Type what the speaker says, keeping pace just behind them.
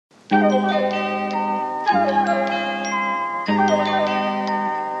The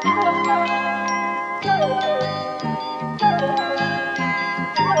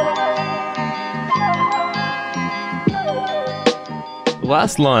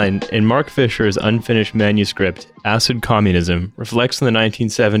last line in Mark Fisher's unfinished manuscript, Acid Communism, reflects on the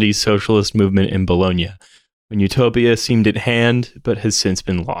 1970s socialist movement in Bologna, when utopia seemed at hand but has since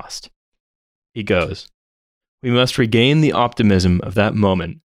been lost. He goes, "We must regain the optimism of that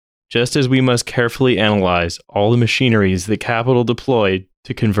moment, just as we must carefully analyze all the machineries that capital deployed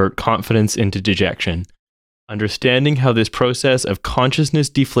to convert confidence into dejection. Understanding how this process of consciousness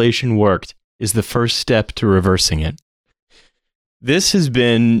deflation worked is the first step to reversing it." This has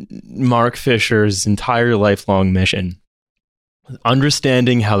been Mark Fisher's entire lifelong mission.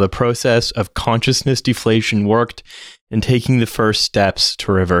 Understanding how the process of consciousness deflation worked and taking the first steps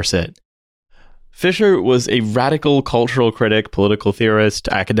to reverse it. Fisher was a radical cultural critic, political theorist,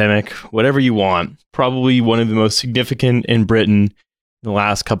 academic, whatever you want, probably one of the most significant in Britain in the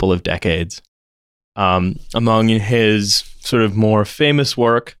last couple of decades. Among his sort of more famous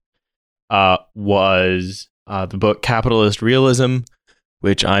work was the book Capitalist Realism,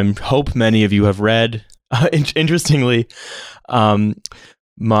 which I hope many of you have read. Interestingly,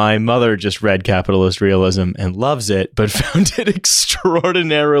 my mother just read Capitalist Realism and loves it, but found it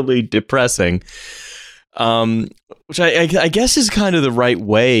extraordinarily depressing, which I guess is kind of the right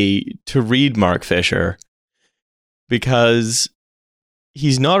way to read Mark Fisher, because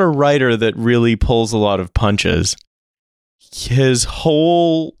he's not a writer that really pulls a lot of punches. His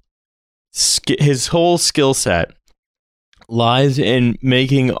whole skill set lies in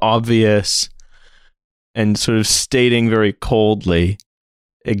making obvious and sort of stating very coldly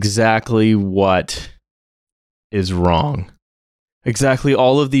exactly what is wrong. Exactly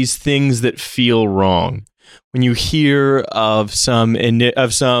all of these things that feel wrong. When you hear of some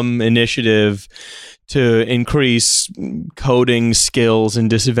initiative to increase coding skills in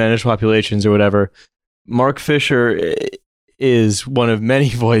disadvantaged populations or whatever, Mark Fisher is one of many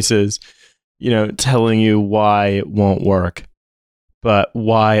voices, telling you why it won't work, but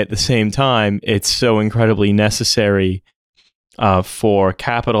why at the same time it's so incredibly necessary for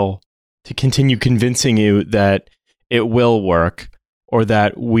capital to continue convincing you that it will work or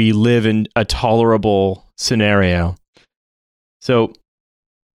that we live in a tolerable scenario. So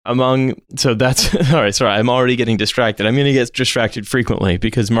that's all right. Sorry, I'm already getting distracted. I'm going to get distracted frequently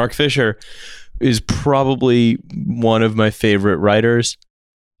because Mark Fisher is probably one of my favorite writers.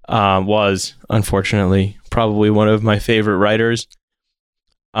 Was unfortunately probably one of my favorite writers.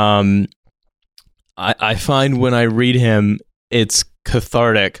 I find when I read him, it's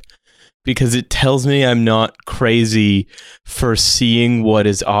cathartic because it tells me I'm not crazy for seeing what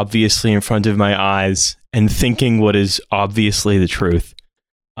is obviously in front of my eyes and thinking what is obviously the truth.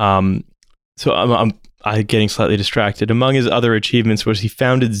 So I'm getting slightly distracted. Among his other achievements was he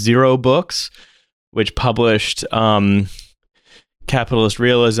founded Zero Books, which published Capitalist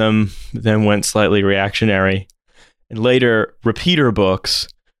Realism, then went slightly reactionary, and later Repeater Books,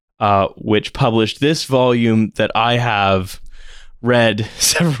 which published this volume that I have read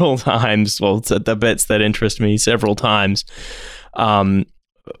several times. Well, it's the bits that interest me several times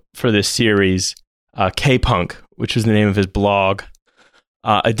for this series, K-Punk, which is the name of his blog.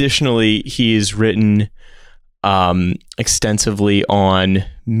 Additionally, he's written extensively on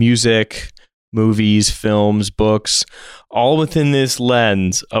music, movies, films, books, all within this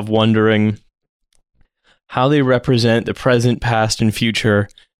lens of wondering how they represent the present, past, and future,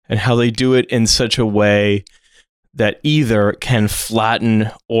 and how they do it in such a way that either can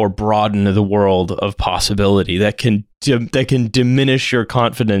flatten or broaden the world of possibility, that can diminish your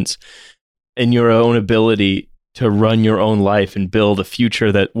confidence in your own ability to run your own life and build a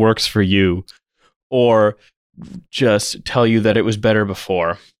future that works for you, or just tell you that it was better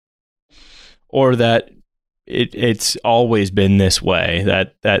before, or that it's always been this way,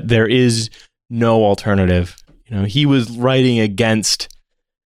 that there is no alternative. He was writing against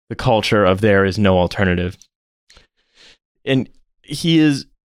the culture of there is no alternative. And he is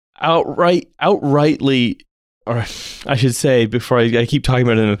outrightly, or I should say, before I keep talking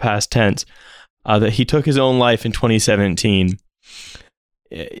about it in the past tense, that he took his own life in 2017.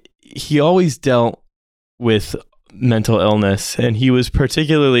 He always dealt with mental illness, and he was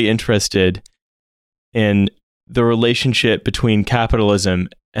particularly interested in the relationship between capitalism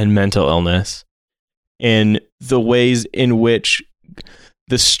and mental illness, in the ways in which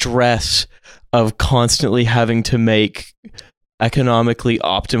the stress of constantly having to make economically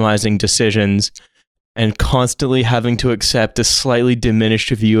optimizing decisions and constantly having to accept a slightly diminished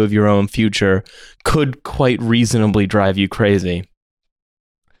view of your own future could quite reasonably drive you crazy.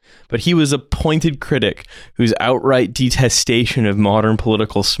 but he was a pointed critic whose outright detestation of modern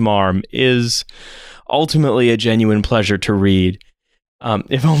political smarm is ultimately a genuine pleasure to read.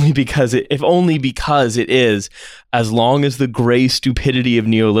 If only because it is, as long as the gray stupidity of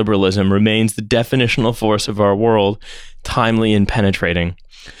neoliberalism remains the definitional force of our world, timely and penetrating.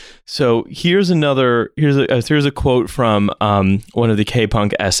 So here's a quote from one of the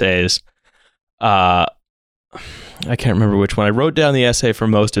K-Punk essays. I can't remember which one. I wrote down the essay for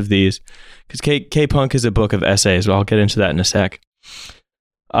most of these because K-Punk is a book of essays. But I'll get into that in a sec.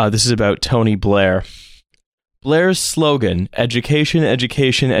 This is about Tony Blair. Blair's slogan, education,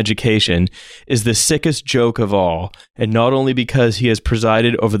 education, education, is the sickest joke of all, and not only because he has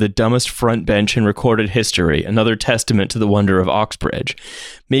presided over the dumbest front bench in recorded history, another testament to the wonder of Oxbridge.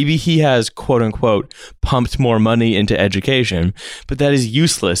 Maybe he has, quote-unquote, pumped more money into education, but that is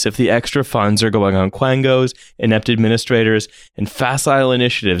useless if the extra funds are going on quangos, inept administrators, and facile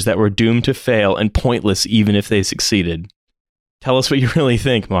initiatives that were doomed to fail and pointless even if they succeeded. Tell us what you really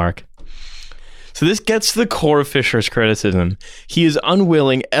think, Mark. So this gets to the core of Fisher's criticism. He is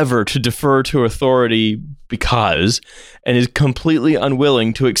unwilling ever to defer to authority and is completely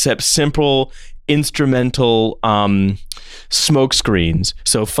unwilling to accept simple, instrumental smokescreens.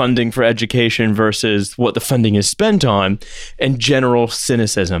 So funding for education versus what the funding is spent on, and general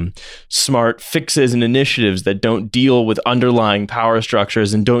cynicism. Smart fixes and initiatives that don't deal with underlying power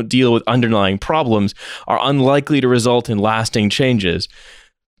structures and don't deal with underlying problems are unlikely to result in lasting changes.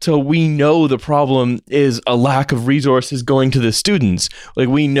 So we know the problem is a lack of resources going to the students. Like,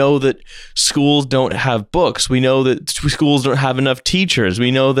 we know that schools don't have books. We know that schools don't have enough teachers. We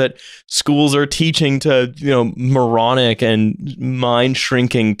know that schools are teaching to, moronic and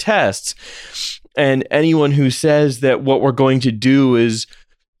mind-shrinking tests. And anyone who says that what we're going to do is,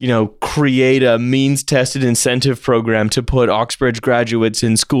 create a means-tested incentive program to put Oxbridge graduates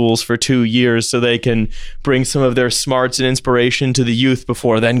in schools for 2 years so they can bring some of their smarts and inspiration to the youth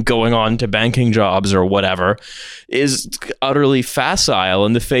before then going on to banking jobs or whatever is utterly facile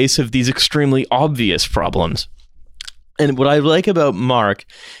in the face of these extremely obvious problems. And what I like about Mark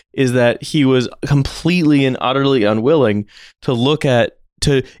is that he was completely and utterly unwilling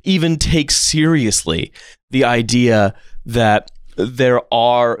to even take seriously the idea that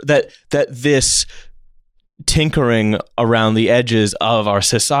this tinkering around the edges of our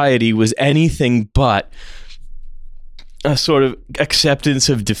society was anything but a sort of acceptance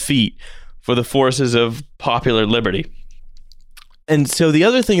of defeat for the forces of popular liberty. And so the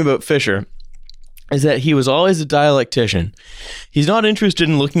other thing about Fisher is that he was always a dialectician. He's not interested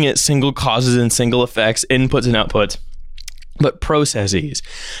in looking at single causes and single effects, inputs and outputs, but processes,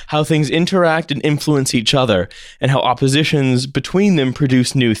 how things interact and influence each other, and how oppositions between them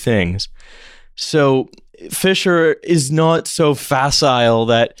produce new things. So Fisher is not so facile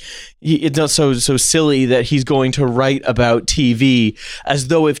that it's not so silly that he's going to write about TV as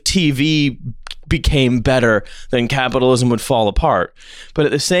though if TV became better, then capitalism would fall apart. But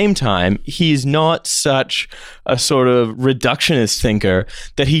at the same time, he's not such a sort of reductionist thinker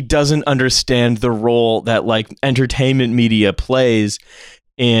that he doesn't understand the role that entertainment media plays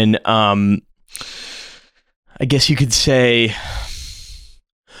in, I guess you could say,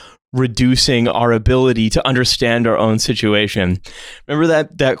 reducing our ability to understand our own situation. Remember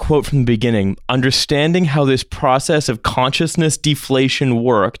that quote from the beginning, understanding how this process of consciousness deflation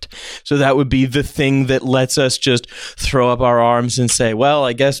worked. So that would be the thing that lets us just throw up our arms and say, well,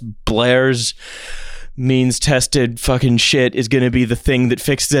 I guess Blair's means tested fucking shit is going to be the thing that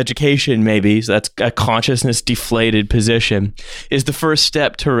fixes education, maybe. So that's a consciousness deflated position, is the first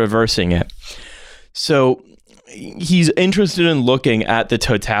step to reversing it. So he's interested in looking at the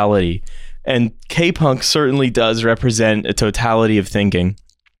totality, and K-Punk certainly does represent a totality of thinking,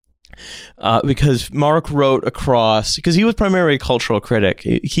 because Mark wrote across, because he was primarily a cultural critic.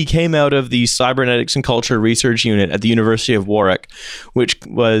 He came out of the Cybernetics and Culture Research Unit at the University of Warwick, which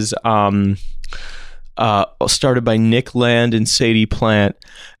was started by Nick Land and Sadie Plant.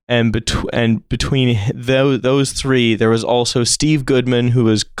 And between those three, there was also Steve Goodman, who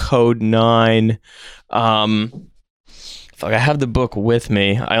was Code 9. I have the book with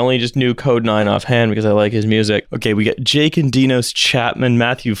me. I only just knew Code 9 offhand because I like his music. Okay, we got Jake and Dinos Chapman,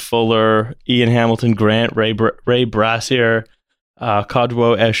 Matthew Fuller, Ian Hamilton Grant, Ray Brassier,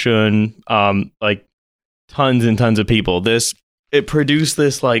 Kadwo Eshun, tons and tons of people. It produced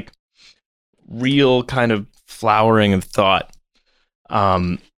this real kind of flowering of thought.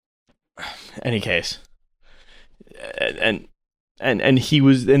 Any case, and he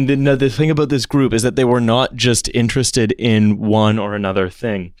was, and the thing about this group is that they were not just interested in one or another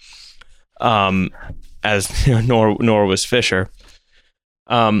thing, nor was Fisher.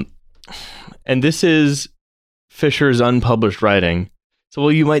 Um, and this is Fisher's unpublished writing. So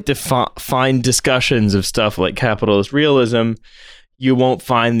while you might find discussions of stuff like capitalist realism, you won't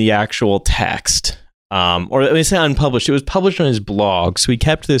find the actual text. Or let me say unpublished. It was published on his blog. So he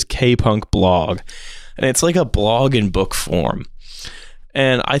kept this K-Punk blog. And it's like a blog in book form.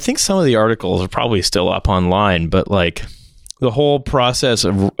 And I think some of the articles are probably still up online, but like the whole process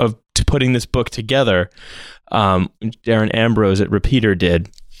of putting this book together, Darren Ambrose at Repeater did.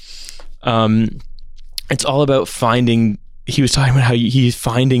 It's all about finding. He was talking about how he's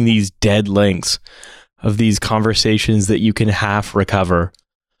finding these dead links of these conversations that you can half recover.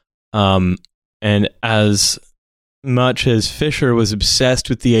 And as much as Fisher was obsessed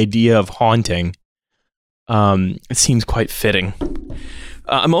with the idea of haunting, it seems quite fitting.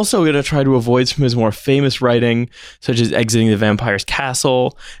 I'm also going to try to avoid some of his more famous writing, such as Exiting the Vampire's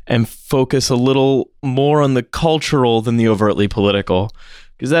Castle, and focus a little more on the cultural than the overtly political.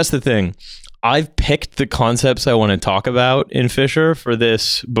 Because that's the thing. I've picked the concepts I want to talk about in Fisher for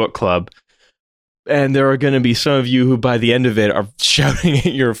this book club. And there are going to be some of you who, by the end of it, are shouting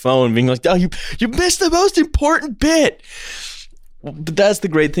at your phone, being like, "Oh, you missed the most important bit." But that's the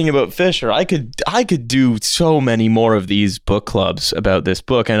great thing about Fisher. I could do so many more of these book clubs about this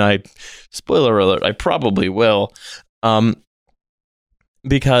book, and spoiler alert, I probably will,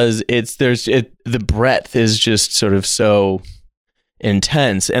 because the breadth is just sort of so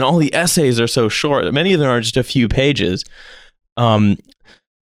intense, and all the essays are so short. Many of them are just a few pages,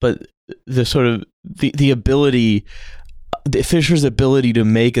 but the sort of the ability, Fisher's ability to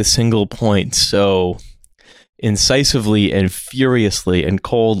make a single point so incisively and furiously and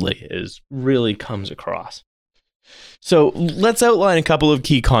coldly really comes across. So let's outline a couple of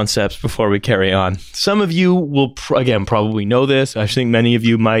key concepts before we carry on. Some of you will again probably know this. I think many of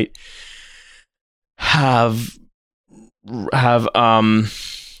you might have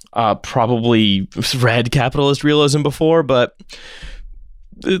probably read capitalist realism before, but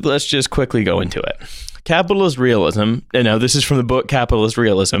let's just quickly go into it. Capitalist realism, and now this is from the book Capitalist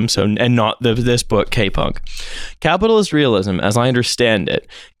Realism, and not this book, K-Punk. Capitalist realism, as I understand it,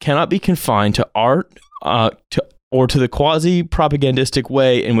 cannot be confined to art or to the quasi-propagandistic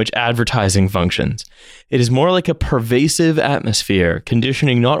way in which advertising functions. It is more like a pervasive atmosphere,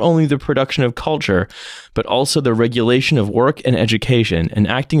 conditioning not only the production of culture, but also the regulation of work and education, and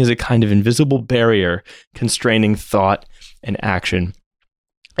acting as a kind of invisible barrier constraining thought and action.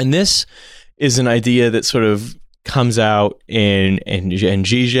 And this is an idea that sort of comes out in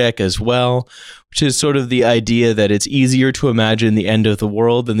Zizek as well, which is sort of the idea that it's easier to imagine the end of the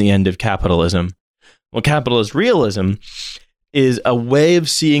world than the end of capitalism. Well, capitalist realism is a way of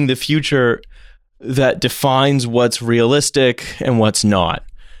seeing the future that defines what's realistic and what's not,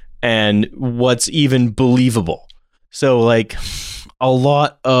 and what's even believable. So, like, a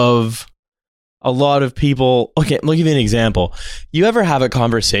lot of people, okay, I'll give you an example. You ever have a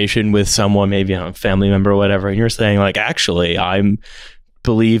conversation with someone, maybe a family member or whatever, and you're saying like, actually, I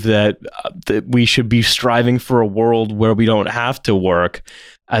believe that we should be striving for a world where we don't have to work,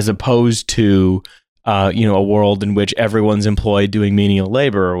 as opposed to, a world in which everyone's employed doing menial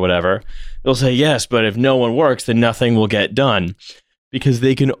labor or whatever. They'll say, yes, but if no one works, then nothing will get done, because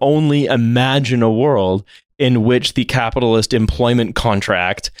they can only imagine a world in which the capitalist employment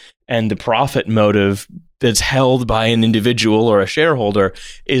contract and the profit motive that's held by an individual or a shareholder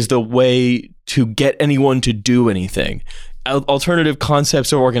is the way to get anyone to do anything. Alternative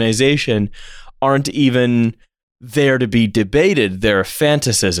concepts of organization aren't even there to be debated. They're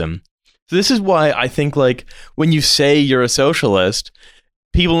fantasism. So this is why I think, like, when you say you're a socialist,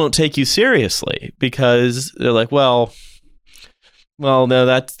 people don't take you seriously, because they're like, well, no,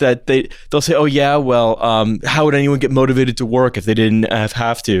 they'll say, oh yeah, well, how would anyone get motivated to work if they didn't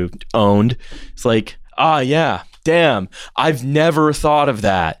have to owned? It's like, yeah, damn, I've never thought of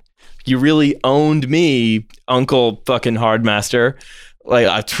that. You really owned me, Uncle fucking Hardmaster. Like,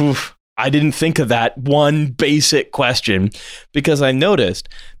 I didn't think of that one basic question, because I noticed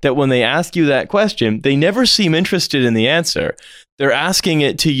that when they ask you that question, they never seem interested in the answer. They're asking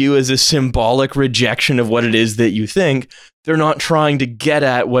it to you as a symbolic rejection of what it is that you think. They're not trying to get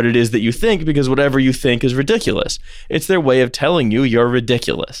at what it is that you think, because whatever you think is ridiculous. It's their way of telling you you're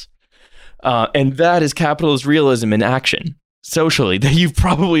ridiculous. And that is capitalist realism in action, socially, that you've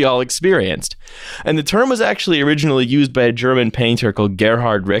probably all experienced. And the term was actually originally used by a German painter called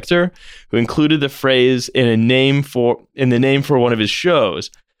Gerhard Richter, who included the phrase in the name for one of his shows.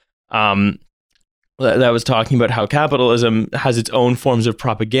 That was talking about how capitalism has its own forms of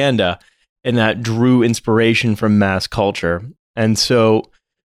propaganda, and that drew inspiration from mass culture. And so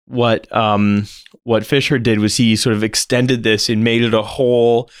what what Fisher did was he sort of extended this and made it a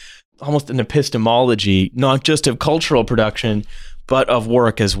whole, almost an epistemology, not just of cultural production, but of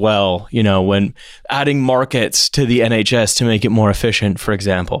work as well. When adding markets to the NHS to make it more efficient, for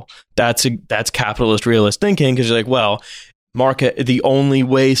example, that's capitalist realist thinking, because you're like, well, market, the only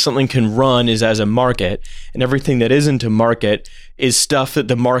way something can run is as a market, and everything that isn't a market is stuff that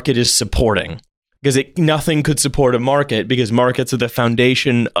the market is supporting, because nothing could support a market, because markets are the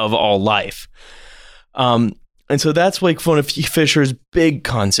foundation of all life. And so that's like one of Fisher's big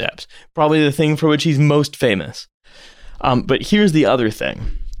concepts, probably the thing for which he's most famous. But here's the other thing,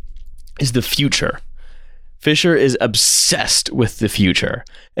 is the future. Fisher is obsessed with the future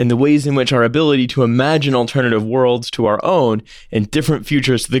and the ways in which our ability to imagine alternative worlds to our own and different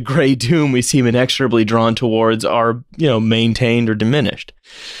futures to the gray doom we seem inexorably drawn towards are, maintained or diminished.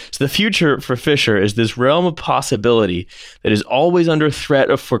 So the future for Fisher is this realm of possibility that is always under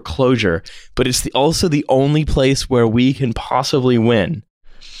threat of foreclosure, but it's also the only place where we can possibly win.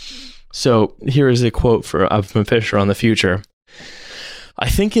 So here is a quote from Fisher on the future. I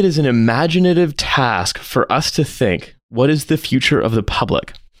think it is an imaginative task for us to think, what is the future of the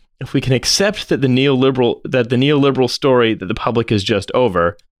public? If we can accept that the neoliberal story that the public is just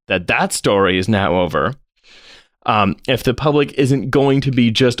over, that story is now over. If the public isn't going to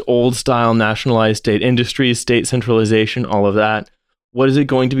be just old style nationalized state industries, state centralization, all of that, what is it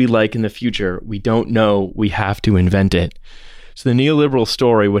going to be like in the future? We don't know. We have to invent it. So the neoliberal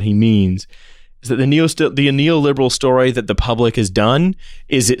story, what he means is that the neoliberal story that the public has done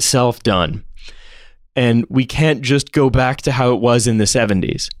is itself done. And we can't just go back to how it was in the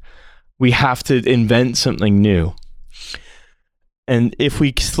 70s. We have to invent something new. And if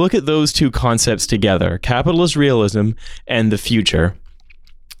we look at those two concepts together, capitalist realism and the future,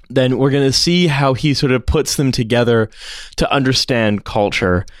 then we're going to see how he sort of puts them together to understand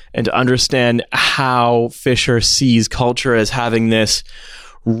culture and to understand how Fisher sees culture as having this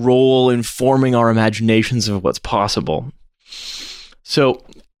role in forming our imaginations of what's possible. So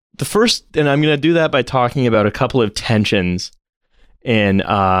the first, and I'm going to do that by talking about a couple of tensions in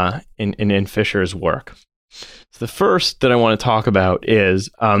Fisher's work. So the first that I want to talk about is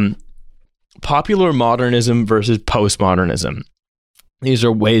popular modernism versus postmodernism. These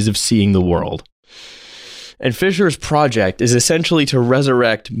are ways of seeing the world. And Fisher's project is essentially to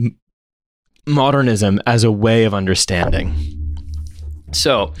resurrect modernism as a way of understanding.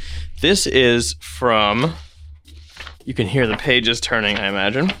 So this is from, you can hear the pages turning, I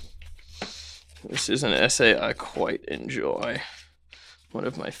imagine. This is an essay I quite enjoy. One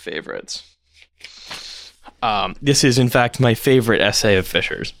of my favorites. This is, in fact, my favorite essay of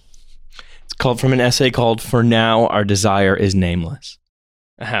Fisher's. It's from an essay called For Now Our Desire is Nameless.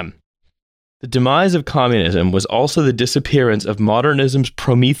 Ahem. The demise of communism was also the disappearance of modernism's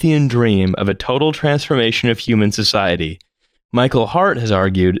Promethean dream of a total transformation of human society. Michael Hart has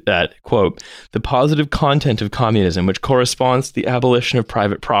argued that, quote, the positive content of communism, which corresponds to the abolition of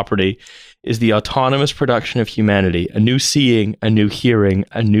private property, is the autonomous production of humanity, a new seeing, a new hearing,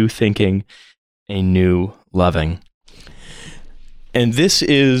 a new thinking, a new loving. And this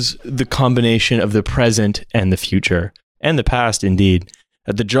is the combination of the present and the future, and the past, indeed.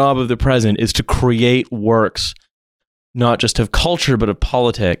 That the job of the present is to create works, not just of culture, but of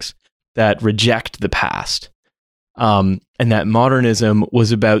politics, that reject the past. And that modernism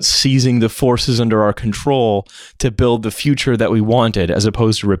was about seizing the forces under our control to build the future that we wanted, as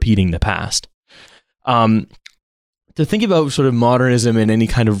opposed to repeating the past. To think about sort of modernism in any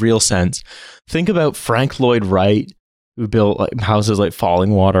kind of real sense, think about Frank Lloyd Wright, who built houses like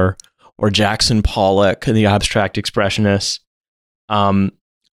Fallingwater, or Jackson Pollock and the abstract expressionists. And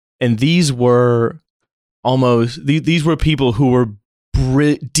these were these were people who were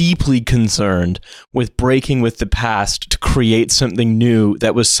deeply concerned with breaking with the past to create something new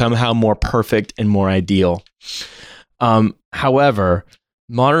that was somehow more perfect and more ideal. However,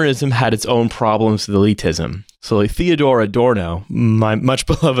 modernism had its own problems with elitism. So like Theodor Adorno, much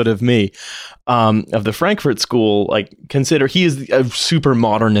beloved of me, of the Frankfurt School, he is a super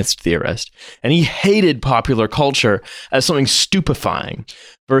modernist theorist, and he hated popular culture as something stupefying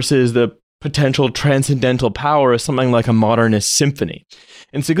versus the potential transcendental power of something like a modernist symphony.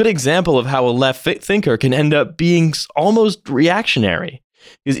 And it's a good example of how a left thinker can end up being almost reactionary.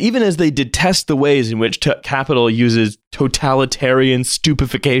 Because even as they detest the ways in which capital uses totalitarian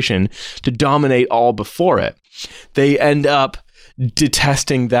stupefaction to dominate all before it, they end up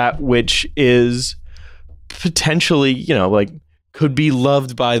detesting that which is potentially, could be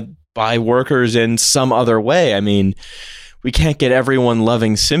loved by workers in some other way. I mean, we can't get everyone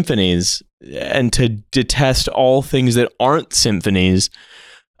loving symphonies, and to detest all things that aren't symphonies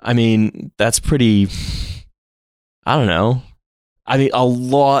I mean, that's pretty, I don't know. I mean, a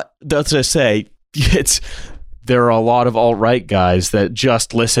lot, that's what I say, there are a lot of alt-right guys that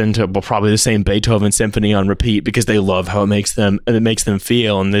just listen to probably the same Beethoven symphony on repeat because they love how it makes them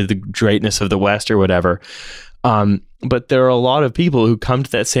feel and the greatness of the West or whatever. But there are a lot of people who come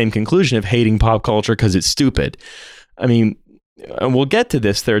to that same conclusion of hating pop culture because it's stupid. I mean, and we'll get to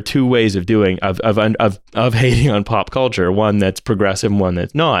this. There are two ways of doing of hating on pop culture. One that's progressive, and one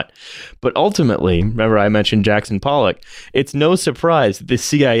that's not. But ultimately, remember I mentioned Jackson Pollock. It's no surprise that the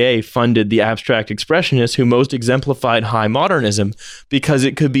CIA funded the abstract expressionists who most exemplified high modernism because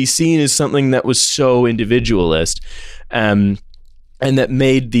it could be seen as something that was so individualist. And that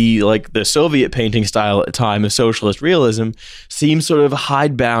made the Soviet painting style at the time of socialist realism seem sort of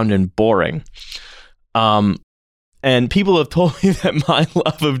hidebound and boring. And people have told me that my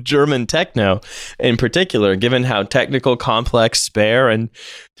love of German techno, in particular, given how technical, complex, spare, and,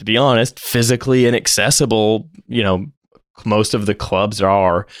 to be honest, physically inaccessible, most of the clubs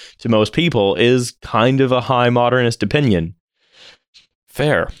are to most people, is kind of a high modernist opinion.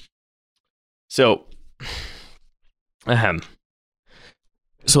 Fair. So,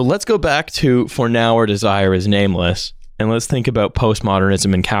 So let's go back to For Now Our Desire is Nameless, and let's think about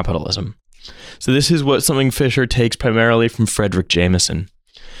postmodernism and capitalism. So this is something Fisher takes primarily from Frederick Jameson.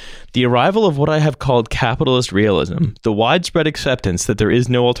 The arrival of what I have called capitalist realism, the widespread acceptance that there is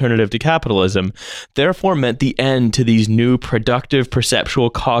no alternative to capitalism, therefore meant the end to these new productive,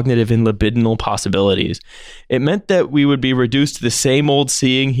 perceptual, cognitive, and libidinal possibilities. It meant that we would be reduced to the same old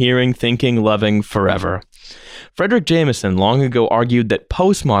seeing, hearing, thinking, loving forever. Frederick Jameson long ago argued that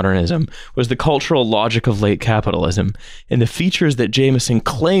postmodernism was the cultural logic of late capitalism, and the features that Jameson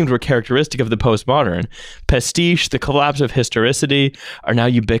claimed were characteristic of the postmodern, pastiche, the collapse of historicity, are now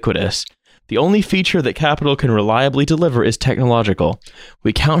ubiquitous. The only feature that capital can reliably deliver is technological.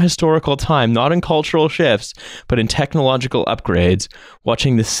 We count historical time not in cultural shifts, but in technological upgrades,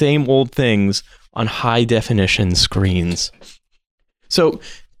 watching the same old things on high-definition screens. So,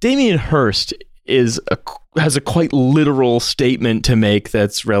 Damien Hirst has a quite literal statement to make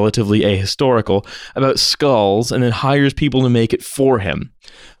that's relatively ahistorical about skulls and then hires people to make it for him.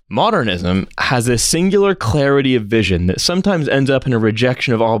 Modernism has a singular clarity of vision that sometimes ends up in a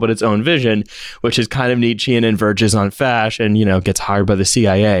rejection of all but its own vision, which is kind of Nietzschean and verges on fash and, gets hired by the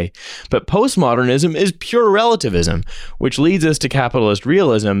CIA. But postmodernism is pure relativism, which leads us to capitalist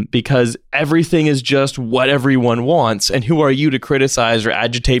realism because everything is just what everyone wants, and who are you to criticize or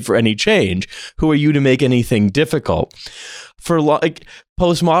agitate for any change? Who are you to make anything difficult?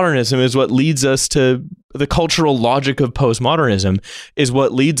 Postmodernism is what leads us to the cultural logic of postmodernism is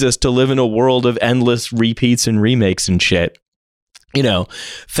what leads us to live in a world of endless repeats and remakes and shit.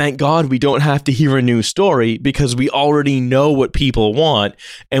 Thank God we don't have to hear a new story because we already know what people want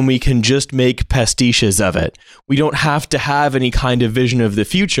and we can just make pastiches of it. We don't have to have any kind of vision of the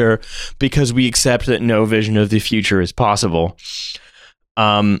future because we accept that no vision of the future is possible.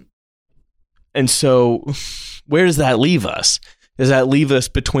 And so where does that leave us? Does that leave us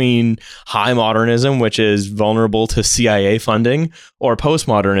between high modernism, which is vulnerable to CIA funding, or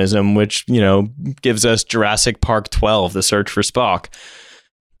postmodernism, which, gives us Jurassic Park 12, The Search for Spock?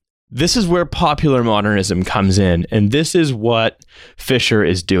 This is where popular modernism comes in, and this is what Fisher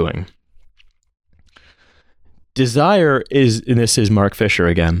is doing. Desire is, and this is Mark Fisher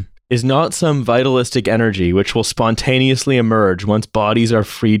again, is not some vitalistic energy which will spontaneously emerge once bodies are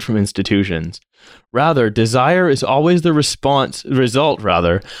freed from institutions. Rather, desire is always the result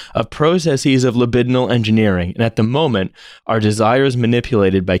of processes of libidinal engineering, and at the moment, our desire is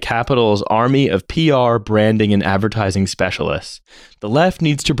manipulated by capital's army of PR, branding, and advertising specialists. The left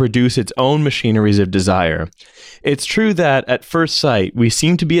needs to produce its own machineries of desire. It's true that, at first sight, we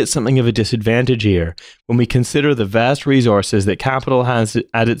seem to be at something of a disadvantage here when we consider the vast resources that capital has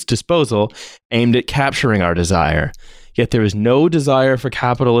at its disposal aimed at capturing our desire. Yet there is no desire for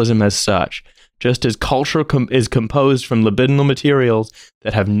capitalism as such. Just as culture is composed from libidinal materials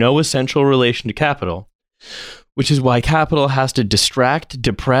that have no essential relation to capital, which is why capital has to distract,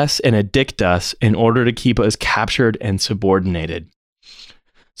 depress, and addict us in order to keep us captured and subordinated.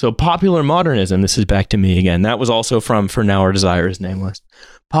 So popular modernism, this is back to me again, that was also from For Now Our Desire is Nameless.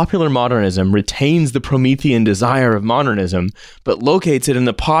 Popular modernism retains the Promethean desire of modernism, but locates it in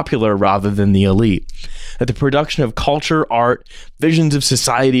the popular rather than the elite. That the production of culture, art, visions of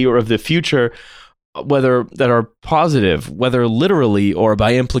society or of the future, whether that are positive, whether literally or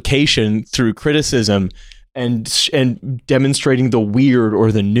by implication through criticism and demonstrating the weird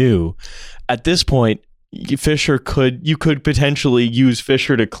or the new, at this point you could potentially use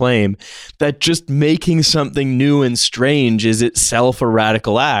Fisher to claim that just making something new and strange is itself a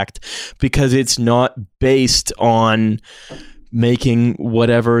radical act, because it's not based on making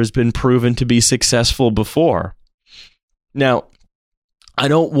whatever has been proven to be successful before. Now, I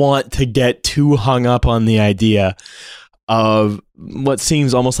don't want to get too hung up on the idea of what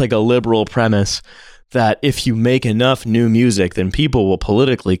seems almost like a liberal premise that if you make enough new music, then people will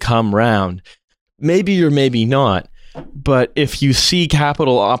politically come round. Maybe or maybe not, but if you see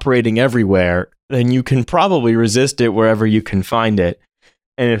capital operating everywhere, then you can probably resist it wherever you can find it.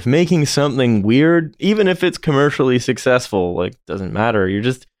 And if making something weird, even if it's commercially successful, like, doesn't matter.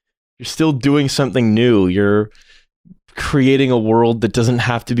 You're still doing something new. You're creating a world that doesn't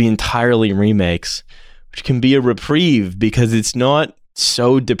have to be entirely remakes, which can be a reprieve because it's not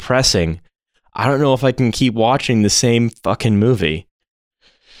so depressing. I don't know if I can keep watching the same fucking movie.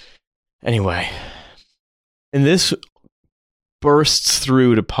 Anyway, and this bursts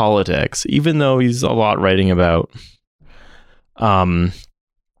through to politics, even though he's a lot writing about culture.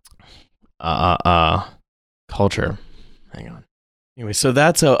 Hang on. Anyway, so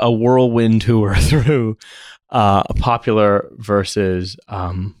that's a whirlwind tour through popular versus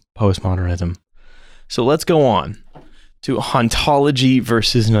postmodernism. So let's go on to hauntology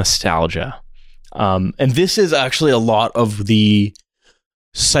versus nostalgia. And this is actually a lot of the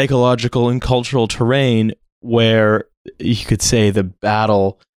psychological and cultural terrain where you could say the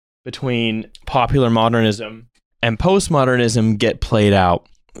battle between popular modernism and postmodernism get played out.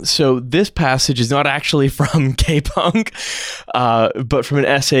 So this passage is not actually from K-Punk, but from an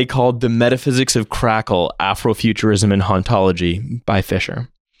essay called The Metaphysics of Crackle, Afrofuturism and Hauntology by Fisher.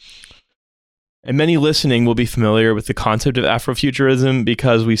 And many listening will be familiar with the concept of Afrofuturism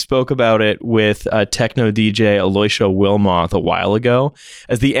because we spoke about it with techno DJ Aloysia Wilmoth a while ago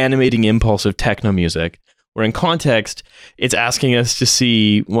as the animating impulse of techno music, where in context, it's asking us to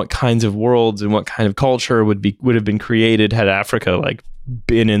see what kinds of worlds and what kind of culture would have been created had Africa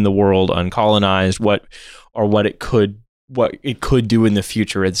been in the world uncolonized, what it could do in the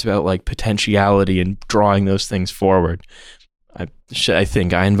future. It's about potentiality and drawing those things forward. I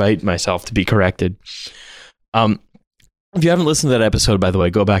think I invite myself to be corrected. If you haven't listened to that episode, by the way,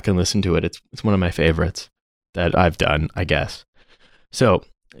 go back and listen to it. It's one of my favorites that I've done, I guess. So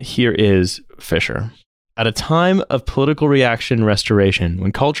here is Fisher. At a time of political reaction and restoration,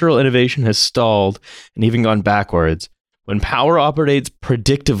 when cultural innovation has stalled and even gone backwards, when power operates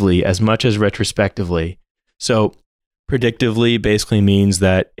predictively as much as retrospectively. So predictively basically means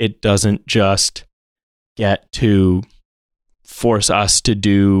that it doesn't just get to force us to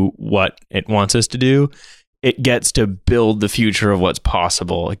do what it wants us to do. It gets to build the future of what's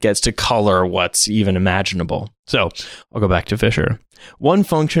possible. It gets to color what's even imaginable. So I'll go back to Fisher. One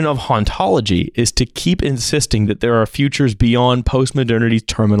function of hauntology is to keep insisting that there are futures beyond postmodernity's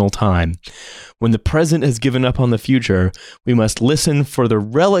terminal time. When the present has given up on the future, we must listen for the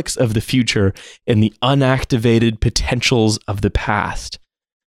relics of the future in the unactivated potentials of the past.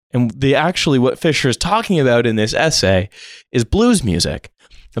 And what Fisher is talking about in this essay is blues music.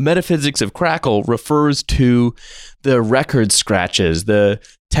 The Metaphysics of Crackle refers to the record scratches, the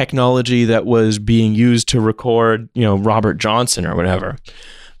technology that was being used to record, Robert Johnson or whatever.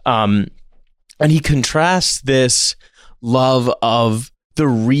 And he contrasts this love of the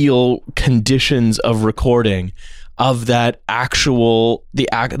real conditions of recording, of that actual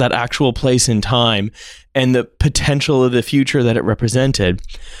place in time and the potential of the future that it represented,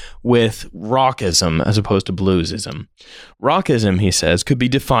 with rockism as opposed to bluesism. Rockism, he says, could be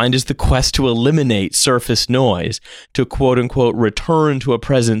defined as the quest to eliminate surface noise, to quote-unquote return to a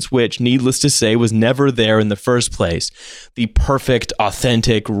presence which, needless to say, was never there in the first place. The perfect,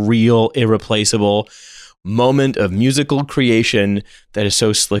 authentic, real, irreplaceable moment of musical creation that is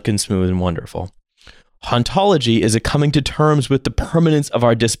so slick and smooth and wonderful. Hauntology is a coming to terms with the permanence of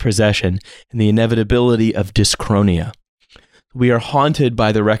our dispossession and the inevitability of dyschronia. We are haunted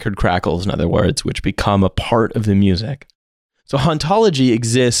by the record crackles, in other words, which become a part of the music. So hauntology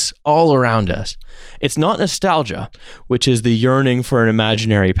exists all around us. It's not nostalgia, which is the yearning for an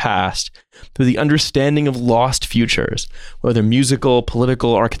imaginary past, but the understanding of lost futures, whether musical,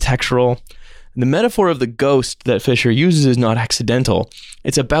 political, architectural. And the metaphor of the ghost that Fisher uses is not accidental.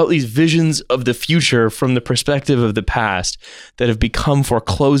 It's about these visions of the future from the perspective of the past that have become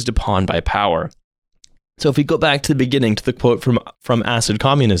foreclosed upon by power. So if we go back to the beginning, to the quote from Acid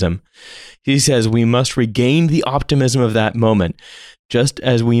Communism, he says, we must regain the optimism of that moment, just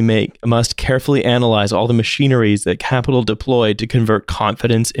as we must carefully analyze all the machineries that capital deployed to convert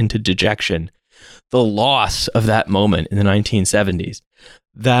confidence into dejection. The loss of that moment in the 1970s,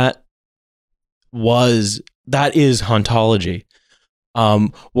 that that is hauntology.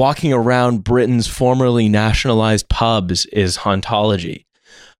 Walking around Britain's formerly nationalized pubs is hauntology.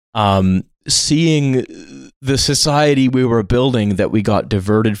 Seeing the society we were building that we got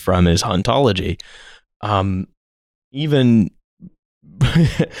diverted from is hauntology. Even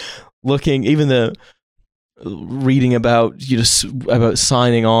reading about about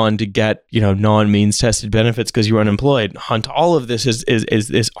signing on to get non-means tested benefits because you're unemployed. All of this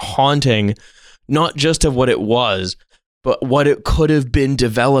is haunting, not just of what it was, but what it could have been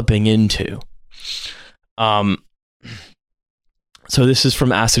developing into. So this is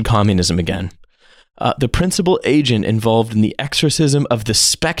from Acid Communism again. The principal agent involved in the exorcism of the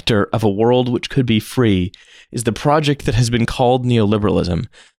specter of a world which could be free is the project that has been called neoliberalism,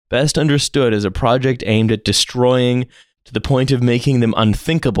 best understood as a project aimed at destroying, to the point of making them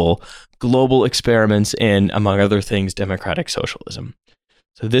unthinkable, global experiments in, among other things, democratic socialism.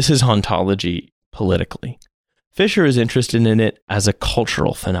 So this is hauntology politically. Fisher is interested in it as a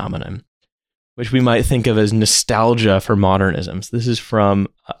cultural phenomenon, which we might think of as nostalgia for modernism. So this is from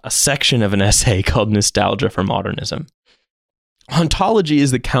a section of an essay called Nostalgia for Modernism. Hauntology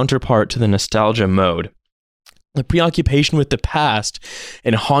is the counterpart to the nostalgia mode. The preoccupation with the past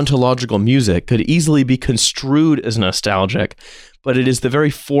in hauntological music could easily be construed as nostalgic, but it is the very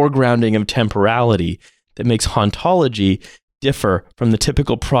foregrounding of temporality that makes hauntology differ from the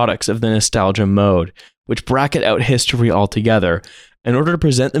typical products of the nostalgia mode, which bracket out history altogether in order to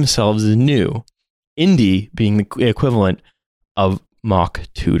present themselves as new, indie being the equivalent of mock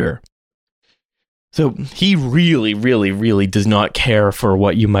Tudor. So he really, really, really does not care for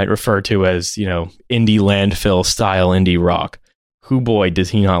what you might refer to as, indie landfill style indie rock. Who boy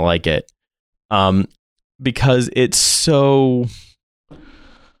does he not like it? Because it's so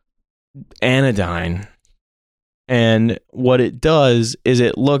anodyne. And what it does is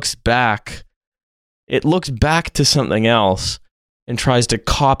it looks back to something else and tries to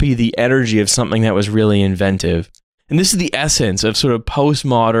copy the energy of something that was really inventive. And this is the essence of sort of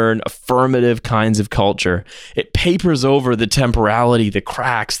postmodern, affirmative kinds of culture. It papers over the temporality, the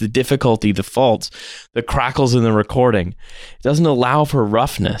cracks, the difficulty, the faults, the crackles in the recording. It doesn't allow for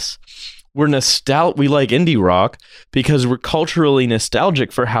roughness. We like indie rock because we're culturally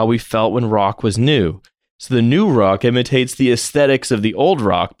nostalgic for how we felt when rock was new. So the new rock imitates the aesthetics of the old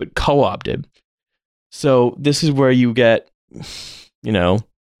rock, but co-opted. So this is where you get,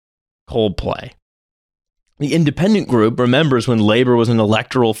 Coldplay. The independent group remembers when Labour was an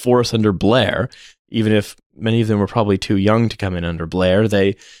electoral force under Blair, even if many of them were probably too young to come in under Blair.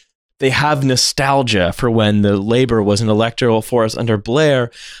 They have nostalgia for when the Labour was an electoral force under Blair,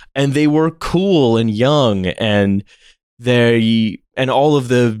 and they were cool and young, and all of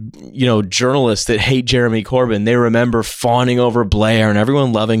the journalists that hate Jeremy Corbyn, they remember fawning over Blair and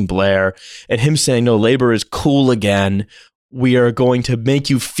everyone loving Blair, and him saying, no, Labour is cool again. We are going to make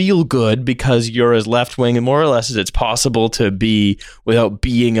you feel good because you're as left-wing and more or less as it's possible to be without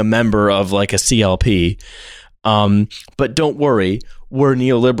being a member of like a CLP. But don't worry, we're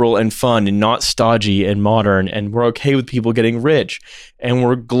neoliberal and fun and not stodgy and modern, and we're okay with people getting rich, and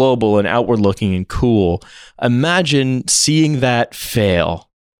we're global and outward-looking and cool. Imagine seeing that fail.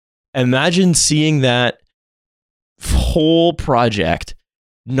 Imagine seeing that whole project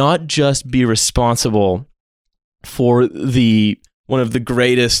not just be responsible for one of the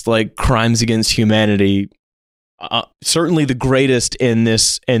greatest crimes against humanity, certainly the greatest in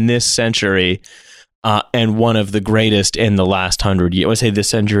this century, and one of the greatest in the last 100 years. When I say this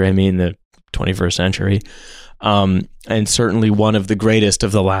century, I mean the 21st century, and certainly one of the greatest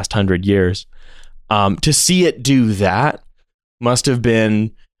of the last 100 years. To see it do that must have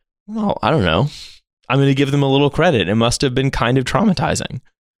been, well, I don't know. I'm going to give them a little credit. It must have been kind of traumatizing.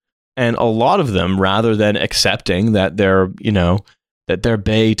 And a lot of them, rather than accepting that their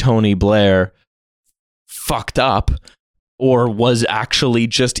bae Tony Blair fucked up or was actually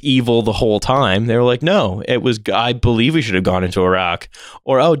just evil the whole time, they were like, no, I believe we should have gone into Iraq.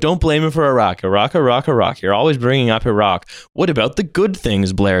 Or, oh, don't blame him for Iraq. Iraq. You're always bringing up Iraq. What about the good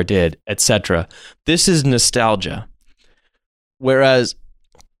things Blair did, etc.? This is nostalgia. Whereas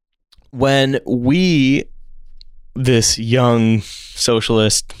when this young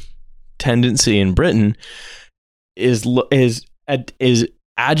socialist tendency in Britain is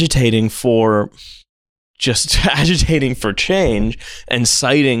agitating for change and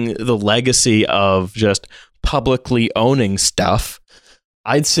citing the legacy of just publicly owning stuff,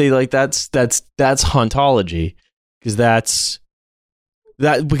 I'd say that's hauntology, because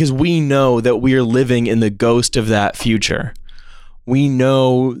because we know that we are living in the ghost of that future. We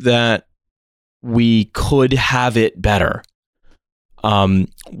know that we could have it better.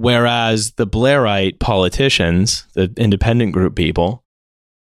 Whereas the Blairite politicians, the independent group people,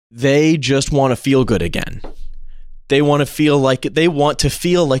 they just want to feel good again. They want to feel like they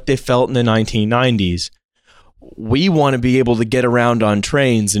felt in the 1990s. We want to be able to get around on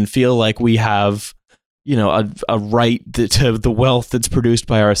trains and feel like we have, a right to the wealth that's produced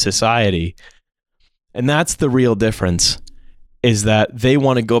by our society. And that's the real difference, is that they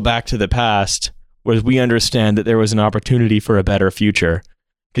want to go back to the past, whereas we understand that there was an opportunity for a better future.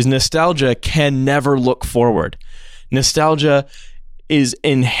 Because nostalgia can never look forward. Nostalgia is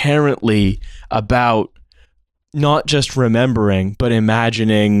inherently about not just remembering, but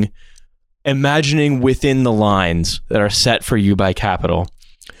imagining within the lines that are set for you by capital.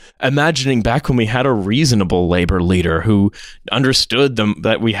 Imagining back when we had a reasonable labor leader who understood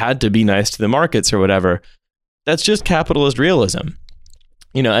that we had to be nice to the markets or whatever. That's just capitalist realism.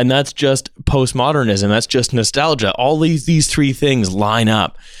 And that's just postmodernism. That's just nostalgia. All these three things line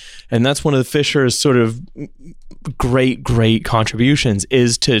up. And that's one of Fisher's sort of great contributions,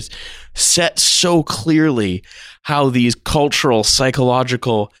 is to set so clearly how these cultural,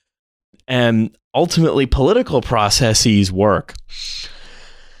 psychological, and ultimately political processes work.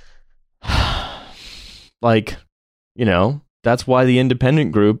 That's why the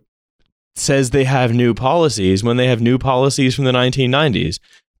independent group says they have new policies when they have new policies from the 1990s.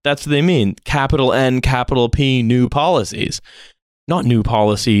 That's what they mean. Capital N, capital P, new policies. Not new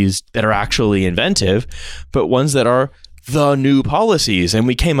policies that are actually inventive, but ones that are the new policies. And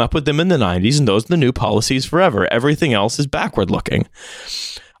we came up with them in the 90s, and those are the new policies forever. Everything else is backward looking.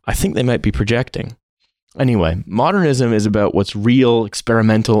 I think they might be projecting. Anyway, modernism is about what's real,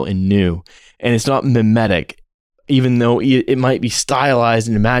 experimental, and new. And it's not mimetic. Even though it might be stylized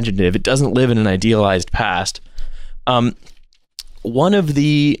and imaginative, it doesn't live in an idealized past. One of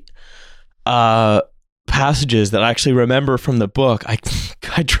the passages that I actually remember from the book, I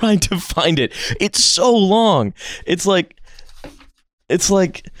tried to find it. It's so long. It's like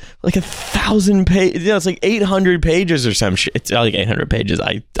 1,000 pages. It's like 800 pages or some shit. It's like 800 pages.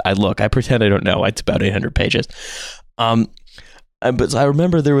 I pretend I don't know. It's about 800 pages. But I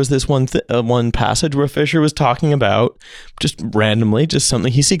remember there was this one passage where Fisher was talking about just randomly, just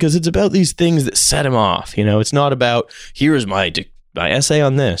something he see, because it's about these things that set him off. It's not about, here's my essay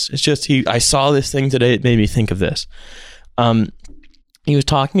on this. It's just I saw this thing today. It made me think of this. He was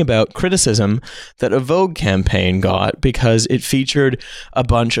talking about criticism that a Vogue campaign got because it featured a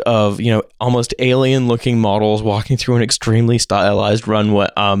bunch of, almost alien-looking models walking through an extremely stylized runway,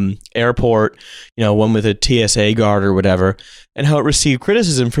 airport, one with a TSA guard or whatever, and how it received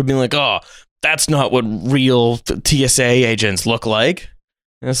criticism for being like, oh, that's not what real TSA agents look like.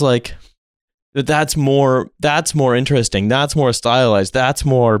 And it's like, that's more interesting, that's more stylized, that's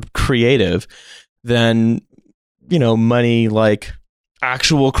more creative than, money like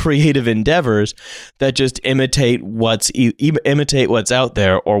actual creative endeavors that just imitate what's out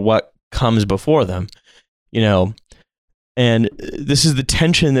there or what comes before them, and this is the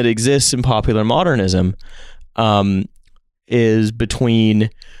tension that exists in popular modernism, is between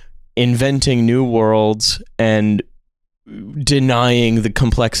inventing new worlds and denying the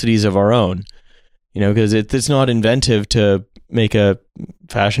complexities of our own, because it's not inventive to make a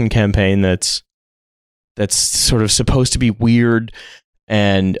fashion campaign that's sort of supposed to be weird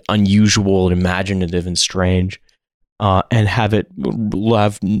and unusual and imaginative and strange, and have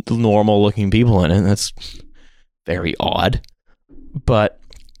normal looking people in it. That's very odd.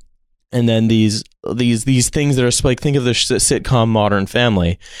 And then these things that are like, think of the sitcom Modern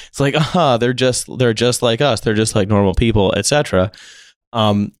Family. It's like, they're just like us. They're just like normal people, etc.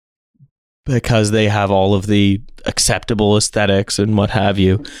 Because they have all of the acceptable aesthetics and what have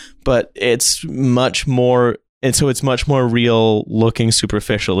you. But it's much more. And so it's much more real looking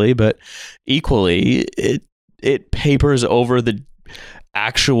superficially, but equally it papers over the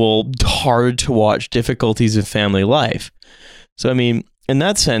actual hard to watch difficulties of family life. So, I mean, in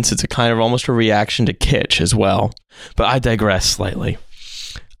that sense, it's a kind of almost a reaction to kitsch as well, but I digress slightly.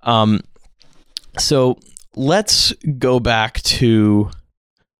 So let's go back to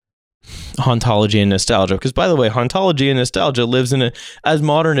hauntology and nostalgia, because, by the way, hauntology and nostalgia lives in a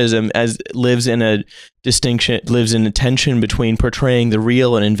tension between portraying the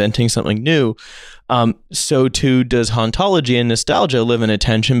real and inventing something new. So too does hauntology and nostalgia live in a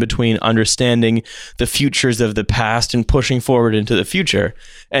tension between understanding the futures of the past and pushing forward into the future.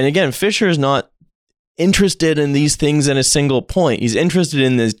 And again, Fisher is not interested in these things in a single point. He's interested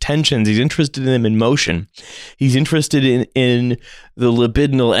in the tensions. He's interested in them in motion. He's interested in the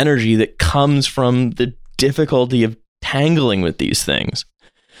libidinal energy that comes from the difficulty of tangling with these things.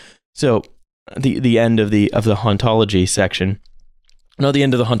 So the end of the hauntology section not the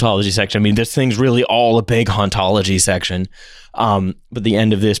end of the hauntology section. I mean, this thing's really all a big hauntology section. But the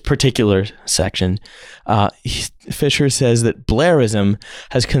end of this particular section, Fisher says that Blairism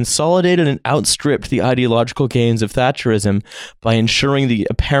has consolidated and outstripped the ideological gains of Thatcherism by ensuring the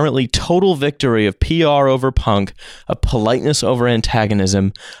apparently total victory of PR over punk, of politeness over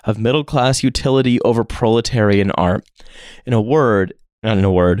antagonism, of middle-class utility over proletarian art.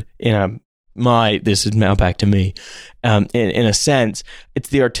 This is now back to me. In a sense, it's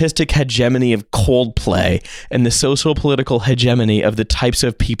the artistic hegemony of Coldplay and the social political hegemony of the types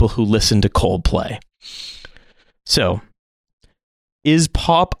of people who listen to Coldplay. So, is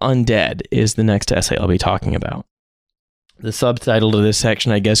pop undead is the next essay I'll be talking about. The subtitle to this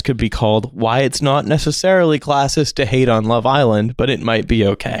section, I guess, could be called Why It's Not Necessarily Classist to Hate on Love Island, but it might be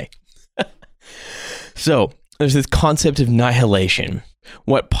okay. So, there's this concept of nihilation.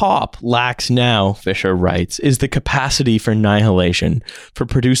 What pop lacks now, Fisher writes, is the capacity for nihilation, for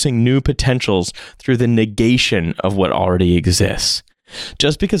producing new potentials through the negation of what already exists.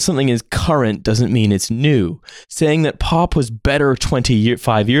 Just because something is current doesn't mean it's new. Saying that pop was better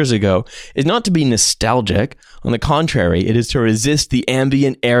 25 years ago is not to be nostalgic. On the contrary, it is to resist the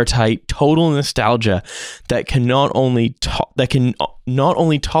ambient, airtight, total nostalgia that can not only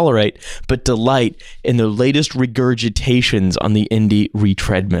tolerate but delight in the latest regurgitations on the indie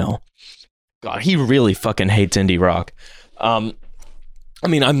retreadmill. God, he really fucking hates indie rock. I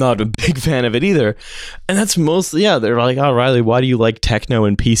mean, I'm not a big fan of it either. And that's mostly, they're like, oh, Riley, why do you like techno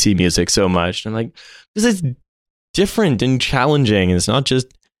and PC music so much? And I'm like, because it's different and challenging. And it's not just,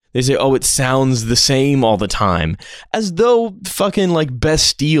 they say, oh, it sounds the same all the time. As though fucking like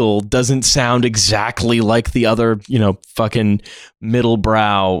Bastille doesn't sound exactly like the other, fucking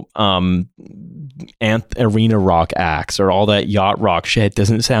middle-brow arena rock acts or all that yacht rock shit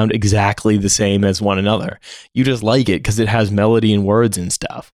doesn't sound exactly the same as one another. You just like it because it has melody and words and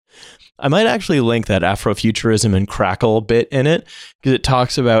stuff. I might actually link that Afrofuturism and Crackle bit in it because it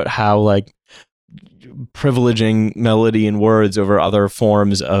talks about how like privileging melody and words over other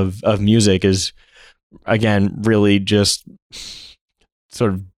forms of music is, again, really just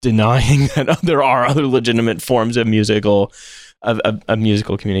sort of denying that there are other legitimate forms of musical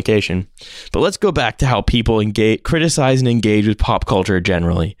communication. But let's go back to how people criticize and engage with pop culture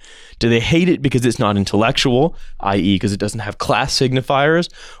generally. Do they hate it because it's not intellectual, i.e. because it doesn't have class signifiers,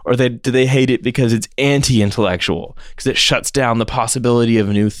 or do they hate it because it's anti-intellectual, because it shuts down the possibility of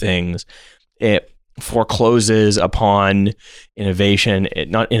new things? It forecloses upon invention,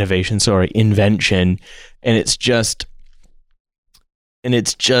 and it's just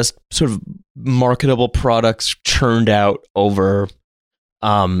sort of marketable products churned out over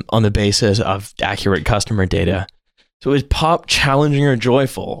on the basis of accurate customer data. So is pop challenging or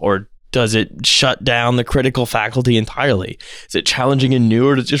joyful, or does it shut down the critical faculty entirely? Is it challenging and new,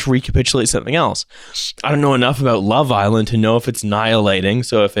 or does it just recapitulate something else? I don't know enough about Love Island to know if it's annihilating,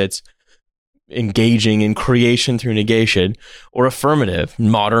 so if it's engaging in creation through negation, or affirmative,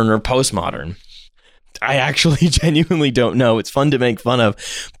 modern or postmodern. I actually genuinely don't know. It's fun to make fun of,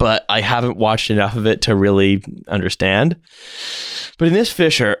 but I haven't watched enough of it to really understand. But in this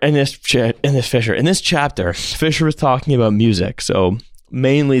chapter, Fisher was talking about music. So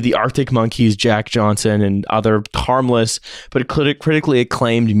mainly the Arctic Monkeys, Jack Johnson, and other harmless but critically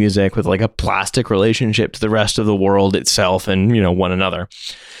acclaimed music with like a plastic relationship to the rest of the world itself and, one another.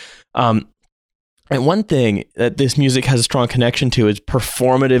 And one thing that this music has a strong connection to is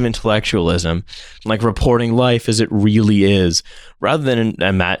performative intellectualism, like reporting life as it really is, rather than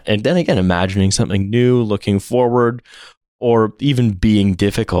imagining something new, looking forward, or even being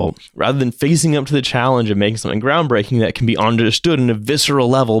difficult, rather than facing up to the challenge of making something groundbreaking that can be understood on a visceral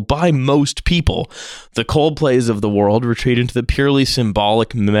level by most people. The Coldplays of the world retreat into the purely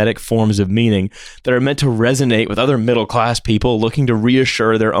symbolic, mimetic forms of meaning that are meant to resonate with other middle-class people looking to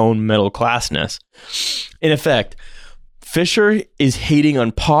reassure their own middle-classness. In effect, Fisher is hating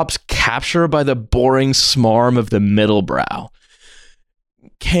on pop's capture by the boring smarm of the middle brow.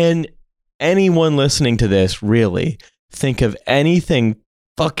 Can anyone listening to this really think of anything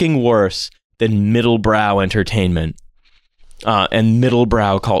fucking worse than middle-brow entertainment and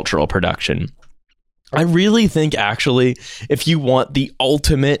middle-brow cultural production? I really think, actually, if you want the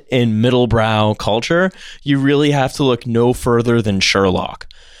ultimate in middle-brow culture, you really have to look no further than Sherlock.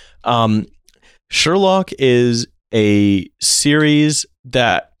 Sherlock is a series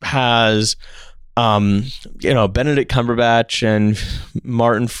that has Benedict Cumberbatch and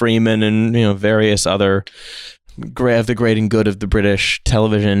Martin Freeman and various other of the great and good of the British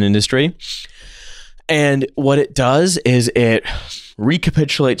television industry. And what it does is it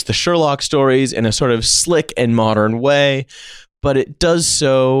recapitulates the Sherlock stories in a sort of slick and modern way, but it does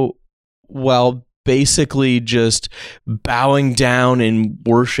so while basically just bowing down in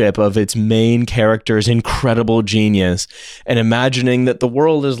worship of its main character's incredible genius and imagining that the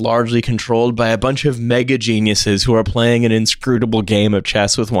world is largely controlled by a bunch of mega geniuses who are playing an inscrutable game of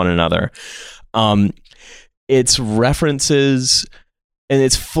chess with one another. It's references, and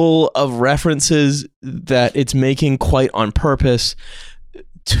it's full of references that it's making quite on purpose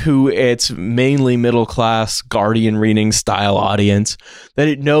to its mainly middle-class Guardian reading style audience, that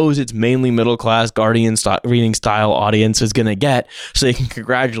it knows its mainly middle-class Guardian reading style audience is going to get, so they can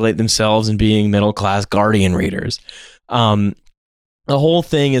congratulate themselves in being middle-class Guardian readers. The whole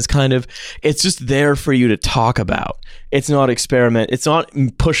thing is kind of, it's just there for you to talk about. It's not experiment. It's not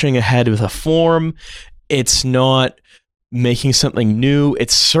pushing ahead with a form. It's not making something new.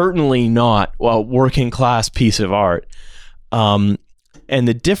 It's certainly not a working-class piece of art. And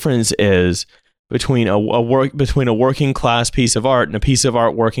the difference is between a working class piece of art and a piece of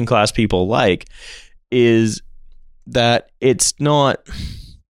art working class people like is that it's not.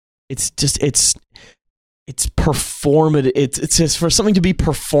 It's performative. It's just for something to be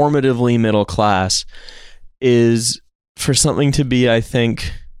performatively middle class is for something to be, I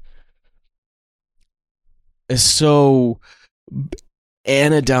think, is so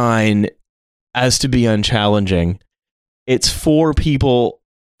anodyne as to be unchallenging. It's for people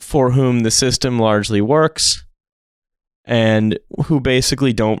for whom the system largely works and who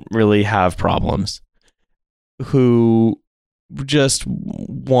basically don't really have problems, who just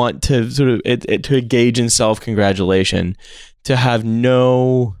want to sort of to engage in self-congratulation, to have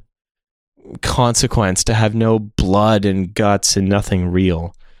no consequence, to have no blood and guts and nothing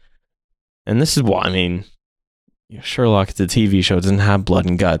real. And this is why, I mean, Sherlock, the TV show, doesn't have blood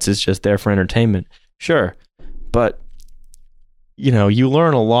and guts. It's just there for entertainment. Sure. But you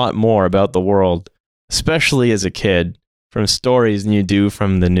learn a lot more about the world, especially as a kid, from stories than you do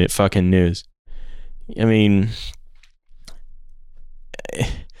from the fucking news. I mean,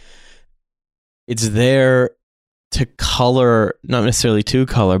 it's there to color, not necessarily to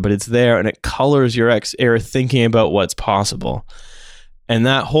color, but it's there and it colors your thinking about what's possible. And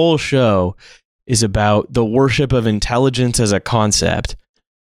that whole show is about the worship of intelligence as a concept.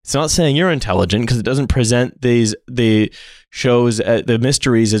 It's not saying you're intelligent because it doesn't present the shows, the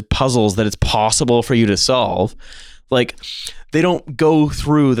mysteries as puzzles that it's possible for you to solve. Like, they don't go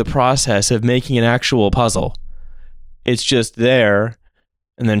through the process of making an actual puzzle. It's just there,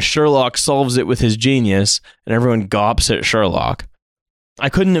 and then Sherlock solves it with his genius, and everyone gawps at Sherlock. I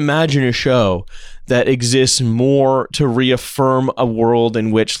couldn't imagine a show that exists more to reaffirm a world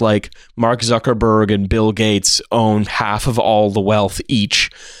in which, like, Mark Zuckerberg and Bill Gates own half of all the wealth each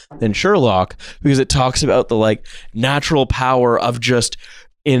than Sherlock, because it talks about the, like, natural power of just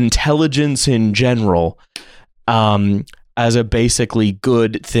intelligence in general as a basically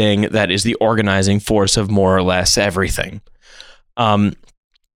good thing that is the organizing force of more or less everything. And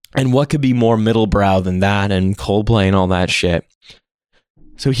what could be more middlebrow than that, and Coldplay and all that shit?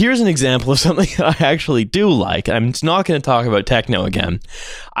 So here's an example of something I actually do like. I'm not going to talk about techno again.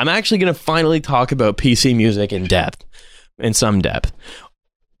 I'm actually going to finally talk about PC music in some depth.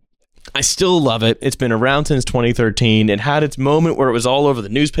 I still love it. It's been around since 2013. It had its moment where it was all over the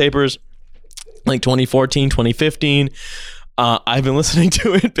newspapers, like 2014, 2015. I've been listening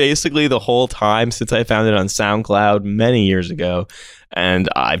to it basically the whole time since I found it on SoundCloud many years ago, and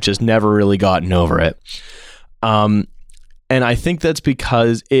I've just never really gotten over it. And I think that's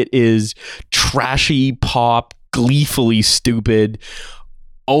because it is trashy pop, gleefully stupid,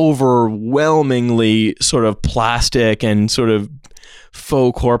 overwhelmingly sort of plastic and sort of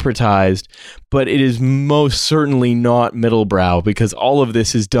faux corporatized, but it is most certainly not middlebrow because all of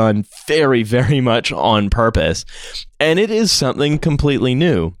this is done very, very much on purpose. And it is something completely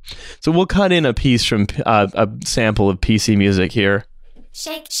new. So we'll cut in a piece from a sample of PC music here.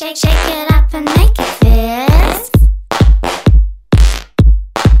 Shake, shake, shake it up and make it fist.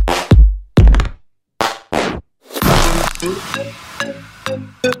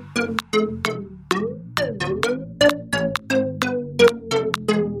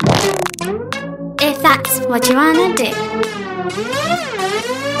 If that's what you wanna do.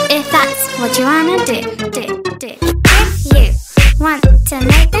 If that's what you wanna do. If you want to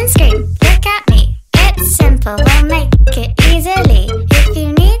make them scream, look at me. It's simple, we'll make it easily. If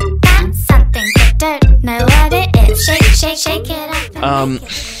you need that something but don't know what it is, shake, shake, shake it up.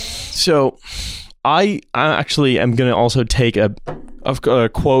 So I actually am going to also take a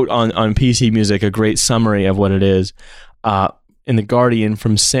quote on PC Music, a great summary of what it is, in The Guardian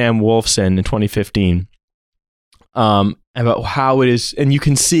from Sam Wolfson in 2015. about how it is, and you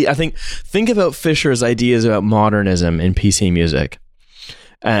can see, think about Fisher's ideas about modernism in PC music,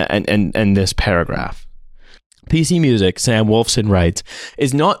 and this paragraph. PC music, Sam Wolfson writes,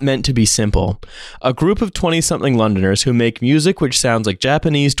 is not meant to be simple. A group of 20-something Londoners who make music which sounds like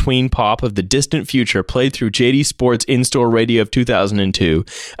Japanese tween pop of the distant future played through JD Sports in-store radio of 2002,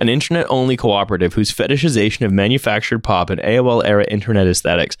 an internet-only cooperative whose fetishization of manufactured pop and AOL-era internet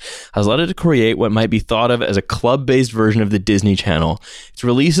aesthetics has led it to create what might be thought of as a club-based version of the Disney Channel. Its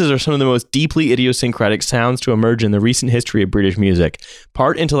releases are some of the most deeply idiosyncratic sounds to emerge in the recent history of British music,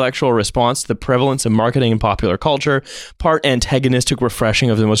 part intellectual response to the prevalence of marketing and popular culture, part antagonistic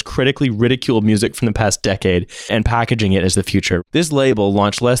refreshing of the most critically ridiculed music from the past decade, and packaging it as the future. This label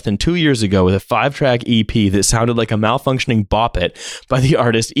launched less than 2 years ago with a 5-track EP that sounded like a malfunctioning Bop It by the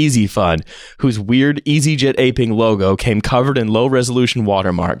artist Easy Fun, whose weird EasyJet aping logo came covered in low-resolution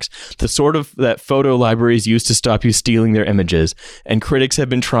watermarks, the sort of that photo libraries use to stop you stealing their images, and critics have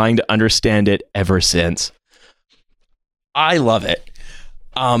been trying to understand it ever since. I love it.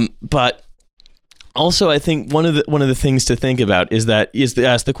 But also, I think one of the things to think about is to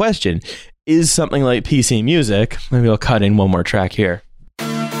ask the question: is something like PC music? Maybe I'll cut in one more track here.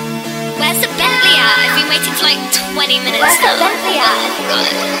 Where's the Bentley at? I've been waiting for like 20 minutes. Where's the Bentley at? God,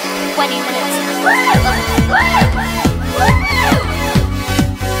 20 minutes.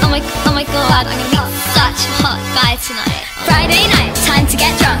 Oh my God! I'm gonna be such a hot guy tonight. Friday night, time to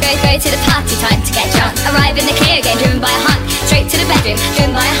get drunk. Go to the party, time to get drunk. Arrive in the Clio game, driven by a hunk. Straight to the bedroom,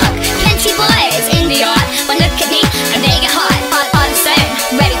 driven by a hunk. Plenty boys in the yard. One look at me, and they get hot. On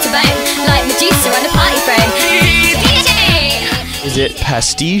stone, ready to bone, like Medusa on a party throne. Is it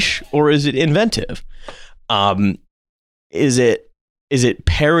pastiche or is it inventive? Is it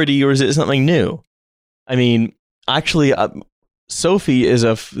parody or is it something new? I mean, actually, Sophie is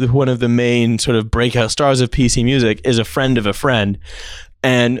one of the main sort of breakout stars of PC music, is a friend of a friend.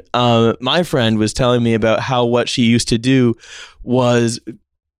 And my friend was telling me about how what she used to do was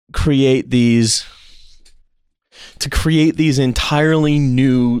create these entirely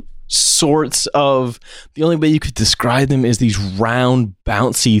new sorts of, the only way you could describe them is these round,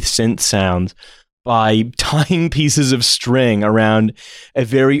 bouncy synth sounds by tying pieces of string around a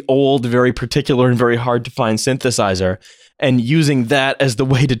very old, very particular, and very hard to find synthesizer, and using that as the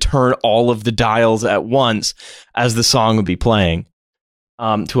way to turn all of the dials at once as the song would be playing,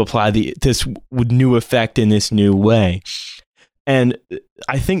 to apply this new effect in this new way. And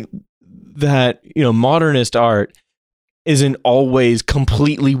I think that, modernist art isn't always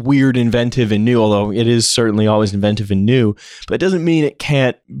completely weird, inventive, and new, although it is certainly always inventive and new, but it doesn't mean it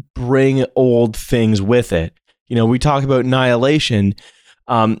can't bring old things with it. We talk about annihilation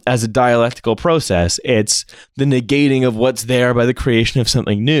as a dialectical process. It's the negating of what's there by the creation of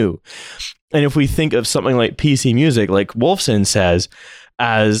something new. And if we think of something like PC music, like Wolfson says,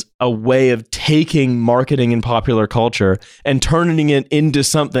 as a way of taking marketing and popular culture and turning it into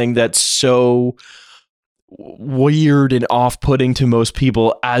something that's so weird and off-putting to most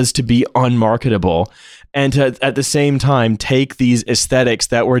people as to be unmarketable, and to at the same time take these aesthetics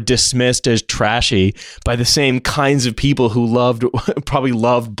that were dismissed as trashy by the same kinds of people who probably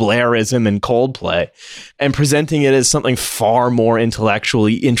loved Blairism and Coldplay, and presenting it as something far more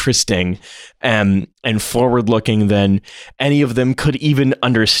intellectually interesting and forward-looking than any of them could even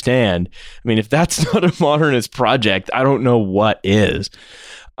understand. I mean, if that's not a modernist project, I don't know what is.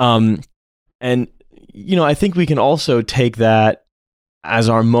 And I think we can also take that as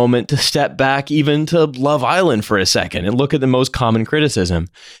our moment to step back even to Love Island for a second and look at the most common criticism.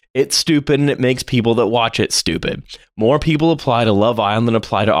 It's stupid and it makes people that watch it stupid. More people apply to Love Island than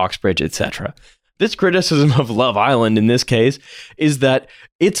apply to Oxbridge, etc. This criticism of Love Island in this case is that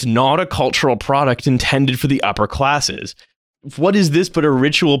it's not a cultural product intended for the upper classes. What is this but a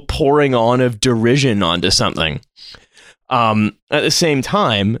ritual pouring on of derision onto something? At the same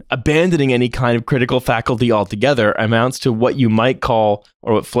time, abandoning any kind of critical faculty altogether amounts to what you might call,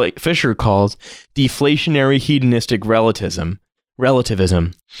 or what Fisher calls, deflationary hedonistic relativism.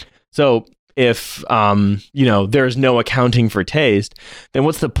 So if, there's no accounting for taste, then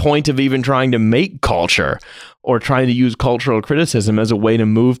what's the point of even trying to make culture or trying to use cultural criticism as a way to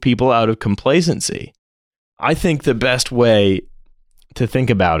move people out of complacency? I think the best way to think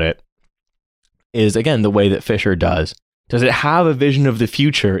about it is, again, the way that Fisher does. Does it have a vision of the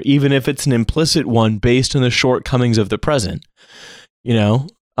future, even if it's an implicit one based on the shortcomings of the present?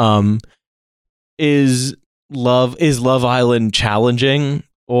 Is Love Island challenging,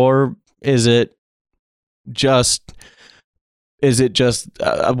 or is it just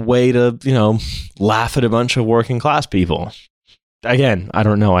a way to laugh at a bunch of working class people? Again, I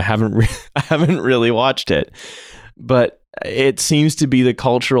don't know. I haven't really watched it, but it seems to be the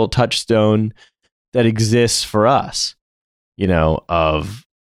cultural touchstone that exists for us, of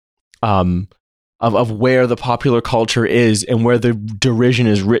where the popular culture is and where the derision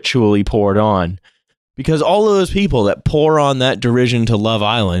is ritually poured on. Because all of those people that pour on that derision to Love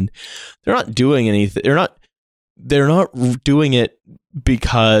Island, they're not doing anything. They're not doing it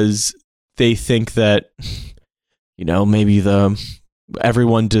because they think that, maybe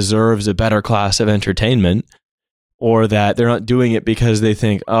everyone deserves a better class of entertainment, or that they're not doing it because they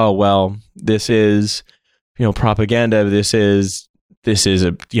think, oh, well, this is, propaganda. This is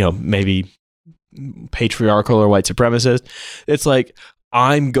a, maybe patriarchal or white supremacist. It's like,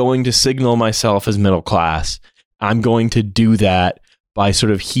 I'm going to signal myself as middle class. I'm going to do that by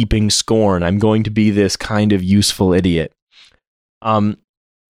sort of heaping scorn. I'm going to be this kind of useful idiot. And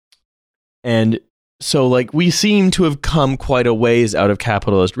so, like, we seem to have come quite a ways out of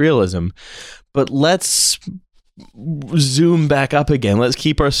capitalist realism, but let's zoom back up again. Let's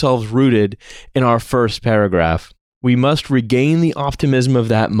keep ourselves rooted in our first paragraph. We must regain the optimism of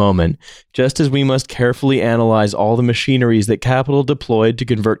that moment, just as we must carefully analyze all the machineries that capital deployed to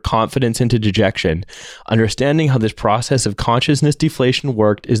convert confidence into dejection. Understanding how this process of consciousness deflation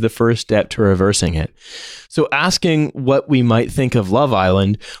worked is the first step to reversing it. So asking what we might think of Love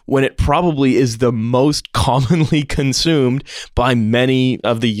Island, when it probably is the most commonly consumed by many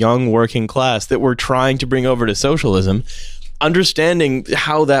of the young working class that we're trying to bring over to socialism, understanding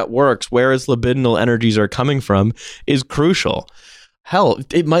how that works, where its libidinal energies are coming from, is crucial. Hell,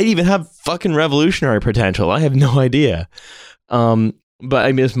 it might even have fucking revolutionary potential. I have no idea. But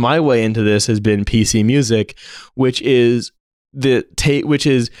I guess my way into this has been PC music, which is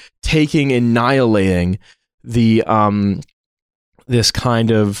taking and annihilating the this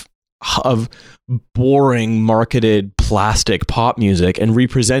kind of boring marketed plastic pop music and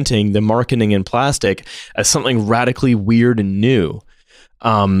representing the marketing in plastic as something radically weird and new.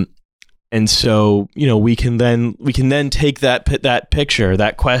 And so, we can then take that picture,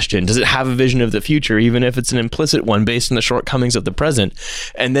 that question, does it have a vision of the future, even if it's an implicit one based on the shortcomings of the present?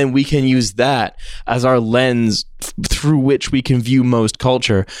 And then we can use that as our lens through which we can view most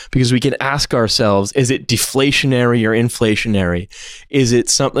culture, because we can ask ourselves, is it deflationary or inflationary? Is it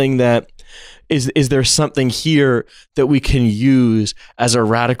something that is there something here that we can use as a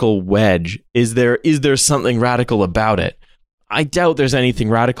radical wedge? Is there something radical about it? I doubt there's anything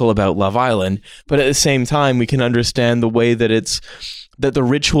radical about Love Island, but at the same time, we can understand the way that that the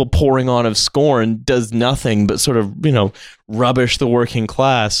ritual pouring on of scorn does nothing but sort of, rubbish the working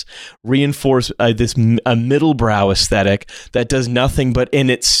class, reinforce this a middle-brow aesthetic that does nothing but in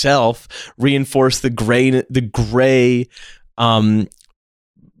itself reinforce the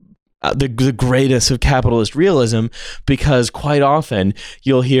greatness of capitalist realism, because quite often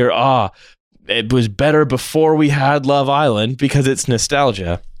you'll hear, it was better before we had Love Island, because it's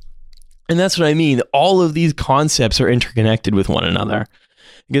nostalgia. And that's what I mean. All of these concepts are interconnected with one another.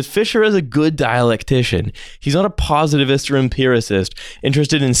 Because Fisher is a good dialectician. He's not a positivist or empiricist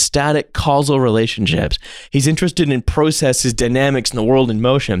interested in static causal relationships. He's interested in processes, dynamics, and the world in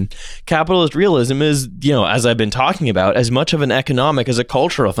motion. Capitalist realism is, as I've been talking about, as much of an economic as a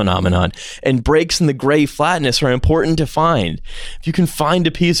cultural phenomenon. And breaks in the gray flatness are important to find. If you can find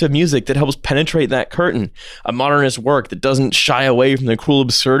a piece of music that helps penetrate that curtain, a modernist work that doesn't shy away from the cruel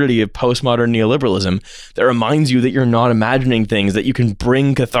absurdity of postmodern neoliberalism, that reminds you that you're not imagining things, that you can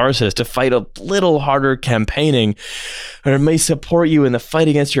bring catharsis to fight a little harder campaigning, or it may support you in the fight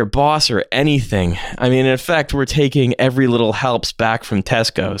against your boss or anything. I mean, in effect, we're taking every little helps back from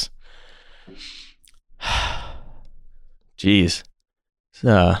Tesco's. Jeez.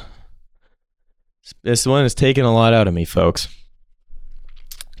 This one is taking a lot out of me, folks.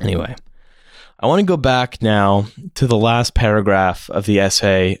 Anyway, I want to go back now to the last paragraph of the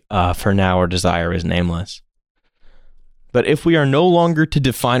essay, For Now Our Desire is Nameless. But if we are no longer to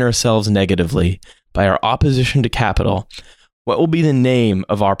define ourselves negatively by our opposition to capital, what will be the name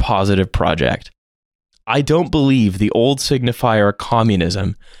of our positive project? I don't believe the old signifier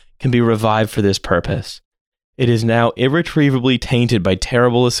communism can be revived for this purpose. It is now irretrievably tainted by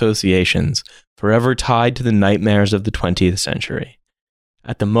terrible associations, forever tied to the nightmares of the 20th century.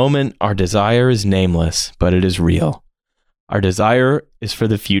 At the moment, our desire is nameless, but it is real. Our desire is for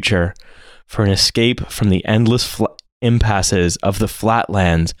the future, for an escape from the endless impasses of the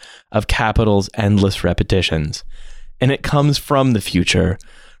flatlands of capital's endless repetitions. And it comes from the future,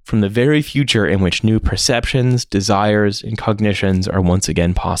 from the very future in which new perceptions, desires, and cognitions are once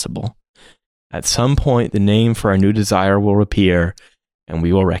again possible. At some point, the name for our new desire will appear, and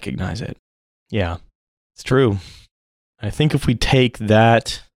we will recognize it. Yeah, it's true. I think if we take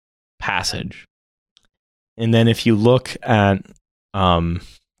that passage And then if you look at John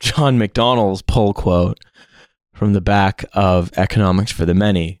McDonnell's pull quote from the back of Economics for the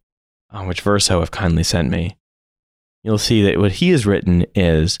Many, which Verso have kindly sent me, you'll see that what he has written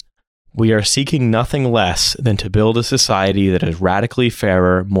is, "We are seeking nothing less than to build a society that is radically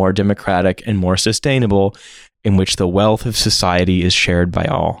fairer, more democratic, and more sustainable, in which the wealth of society is shared by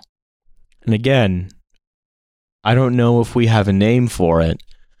all." And again, I don't know if we have a name for it,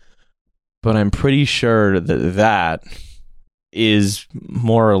 but I'm pretty sure that that is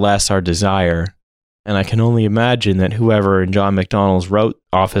more or less our desire. And I can only imagine that whoever in John McDonnell's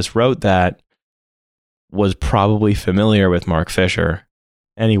office wrote that was probably familiar with Mark Fisher.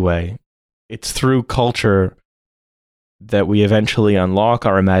 Anyway, it's through culture that we eventually unlock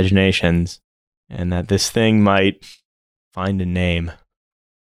our imaginations, and that this thing might find a name.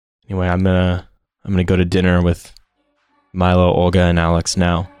 Anyway, I'm gonna go to dinner with Milo, Olga, and Alex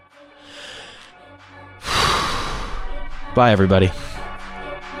now. Bye, everybody.